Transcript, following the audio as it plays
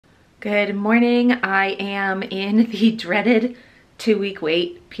Good morning. I am in the dreaded 2-week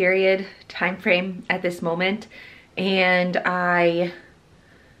wait period time frame at this moment, and I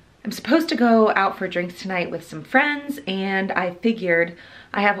am supposed to go out for drinks tonight with some friends, and I figured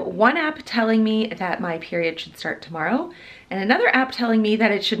I have one app telling me that my period should start tomorrow and another app telling me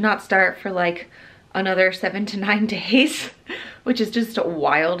that it should not start for like another 7 to 9 days, which is just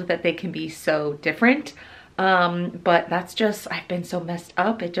wild that they can be so different. But that's just, I've been so messed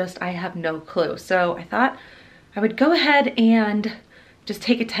up. I have no clue. So I thought I would go ahead and just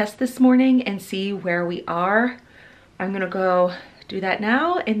take a test this morning and see where we are. I'm gonna go do that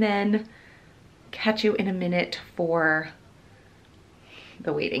now and then catch you in a minute for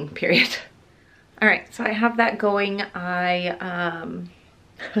the waiting period. All right, so I have that going.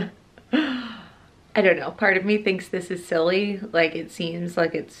 I don't know, part of me thinks this is silly, like it seems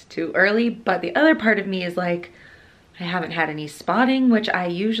like it's too early, but the other part of me is like, I haven't had any spotting, which I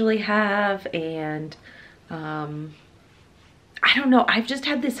usually have, and I don't know, I've just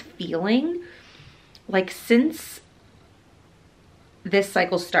had this feeling, like since this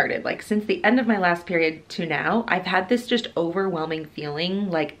cycle started, like since the end of my last period to now, I've had this just overwhelming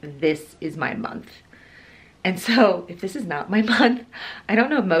feeling like this is my month. And so if this is not my month, I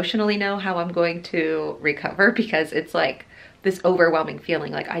don't emotionally know how I'm going to recover, because it's like this overwhelming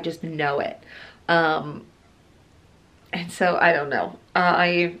feeling, like I just know it. And so I don't know.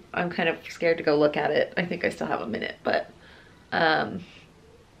 I'm kind of scared to go look at it. I think I still have a minute, but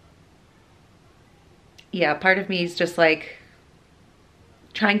yeah, part of me is just like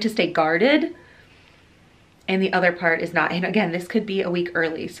trying to stay guarded, and the other part is not. And again, this could be a week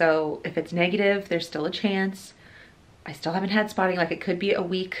early, so if it's negative, there's still a chance. I still haven't had spotting, like it could be a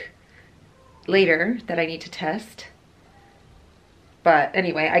week later that I need to test. But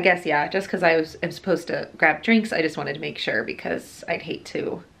anyway, I guess, yeah, just because am supposed to grab drinks, I just wanted to make sure, because I'd hate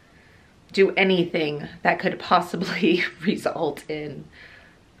to do anything that could possibly result in,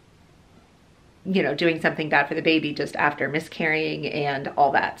 you know, doing something bad for the baby just after miscarrying and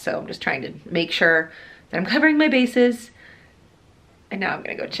all that. So I'm just trying to make sure that I'm covering my bases. And now I'm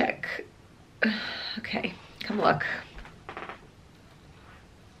gonna go check. Okay, come look.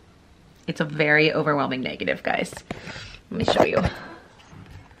 It's a very overwhelming negative, guys. Let me show you.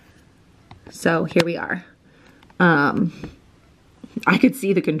 So here we are. I could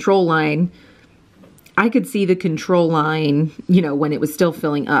see the control line. You know, when it was still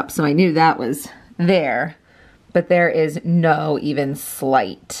filling up. So I knew that was there, but there is no even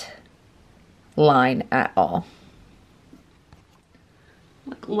slight line at all.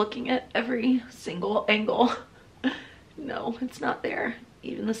 Like looking at every single angle. No, it's not there.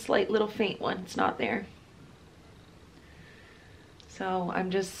 Even the slight little faint one, it's not there. So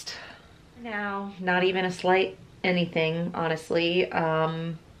I'm just now not even a slight anything, honestly.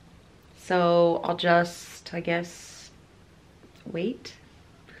 So I'll just, I guess, wait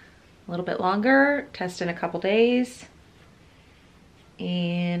a little bit longer, test in a couple days,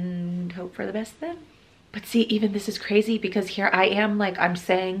 and hope for the best then. But see, even this is crazy, because here I am, like I'm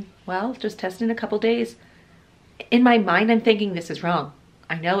saying, well, just test in a couple days. In my mind, I'm thinking this is wrong.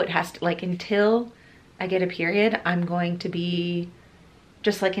 I know it has to, like, until I get a period, I'm going to be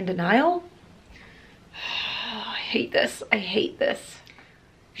just like in denial. I hate this. I hate this.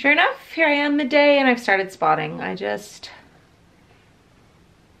 Sure enough, here I am midday and I've started spotting.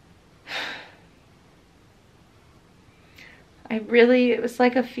 It was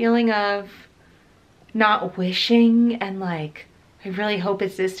like a feeling of not wishing and like, I really hope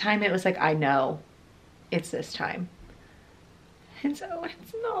it's this time. It was like, I know it's this time. And so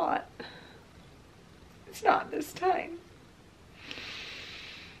it's not. It's not this time.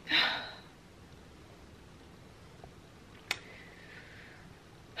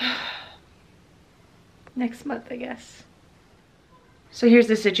 Next month, I guess. So here's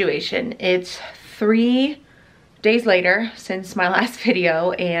the situation. It's 3 days later since my last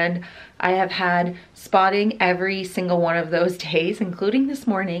video, and I have had spotting every single one of those days, including this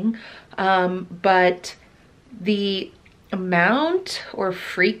morning. But the amount or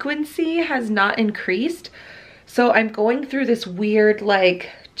frequency has not increased. So I'm going through this weird, like,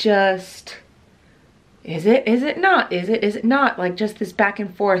 just, is it not? Is it not? Like, just this back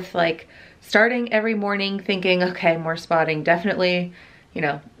and forth, like, starting every morning thinking, okay, more spotting, definitely, you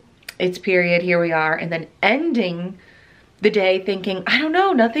know, it's period, here we are. And then ending the day thinking, I don't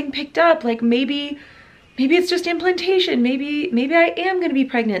know, nothing picked up. Like, maybe it's just implantation. Maybe I am gonna be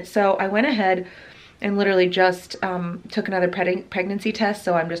pregnant. So I went ahead and literally just took another pregnancy test.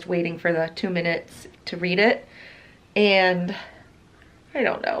 So I'm just waiting for the 2 minutes to read it. And I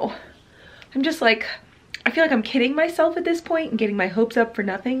don't know. I'm just like, I feel like I'm kidding myself at this point and getting my hopes up for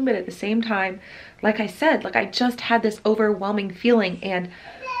nothing, but at the same time, like I said, like I just had this overwhelming feeling, and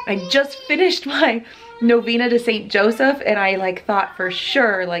I just finished my novena to Saint Joseph, and I like thought for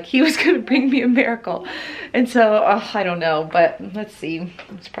sure like he was gonna bring me a miracle. And so I don't know, but let's see.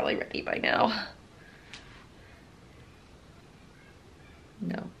 It's probably ready by now.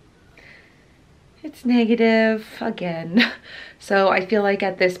 No, it's negative again. So I feel like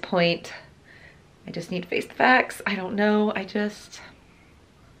at this point I just need to face the facts. I don't know. I don't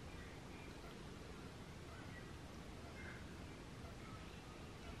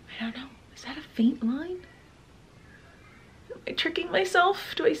know. Is that a faint line? Am I tricking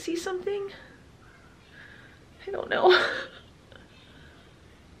myself? Do I see something? I don't know.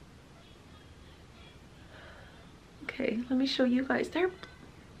 Okay, let me show you guys. There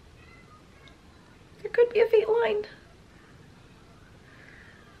could be a faint line.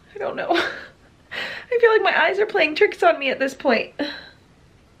 I don't know. I feel like my eyes are playing tricks on me at this point.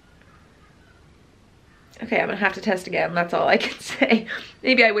 Okay, I'm gonna have to test again. That's all I can say.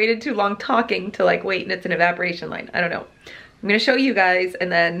 Maybe I waited too long talking to like wait and it's an evaporation line. I don't know. I'm gonna show you guys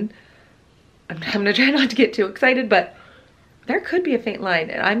and then I'm gonna try not to get too excited, but there could be a faint line,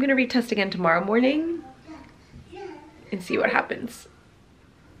 and I'm gonna retest again tomorrow morning and see what happens.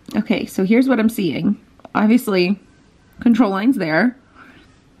 Okay, so here's what I'm seeing. Obviously, control line's there.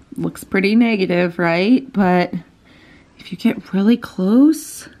 Looks pretty negative, right? But if you get really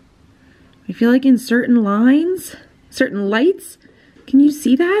close, I feel like in certain lines, certain lights, can you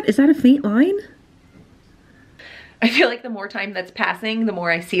see that? Is that a faint line? I feel like the more time that's passing, the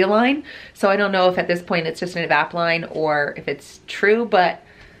more I see a line. So I don't know if at this point it's just an evap line or if it's true, but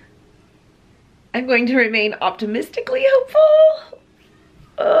I'm going to remain optimistically hopeful.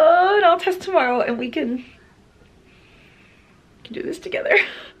 And I'll test tomorrow and we can do this together.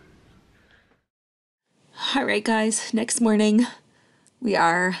 All right, guys, next morning we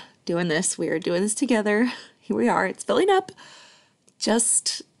are doing this. We are doing this together. Here we are. It's filling up.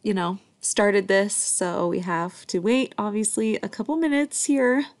 Just, you know, started this, so we have to wait, obviously, a couple minutes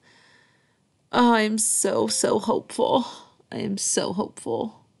here. Oh, I'm so hopeful. I am so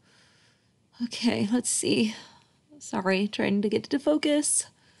hopeful. Okay, let's see. Sorry, trying to get it to focus.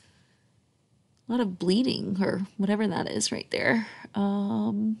 A lot of bleeding or whatever that is right there.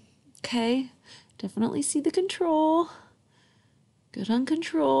 Okay, definitely see the control. Good on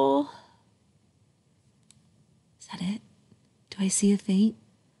control. Is that it? Do I see a faint?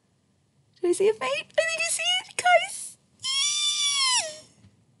 Do I see a faint? I think I see it, guys.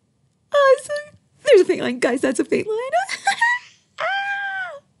 Oh, there's a faint line. Guys, that's a faint line.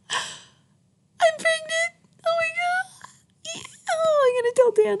 I'm pregnant. Oh my god. Oh, I'm gonna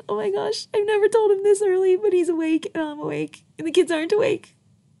tell Dan. Oh my gosh. I've never told him this early, but he's awake and I'm awake. And the kids aren't awake.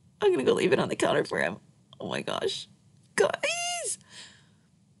 I'm gonna go leave it on the counter for him. Oh my gosh. Guys.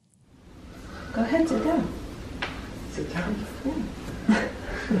 Go ahead, sit down. Sit down? Yeah.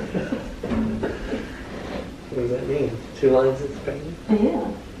 What does that mean? 2 lines is pregnant?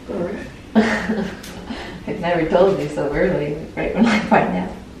 Yeah. Alright. I've never told you so early, right when I find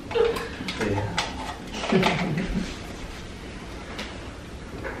out. Yeah.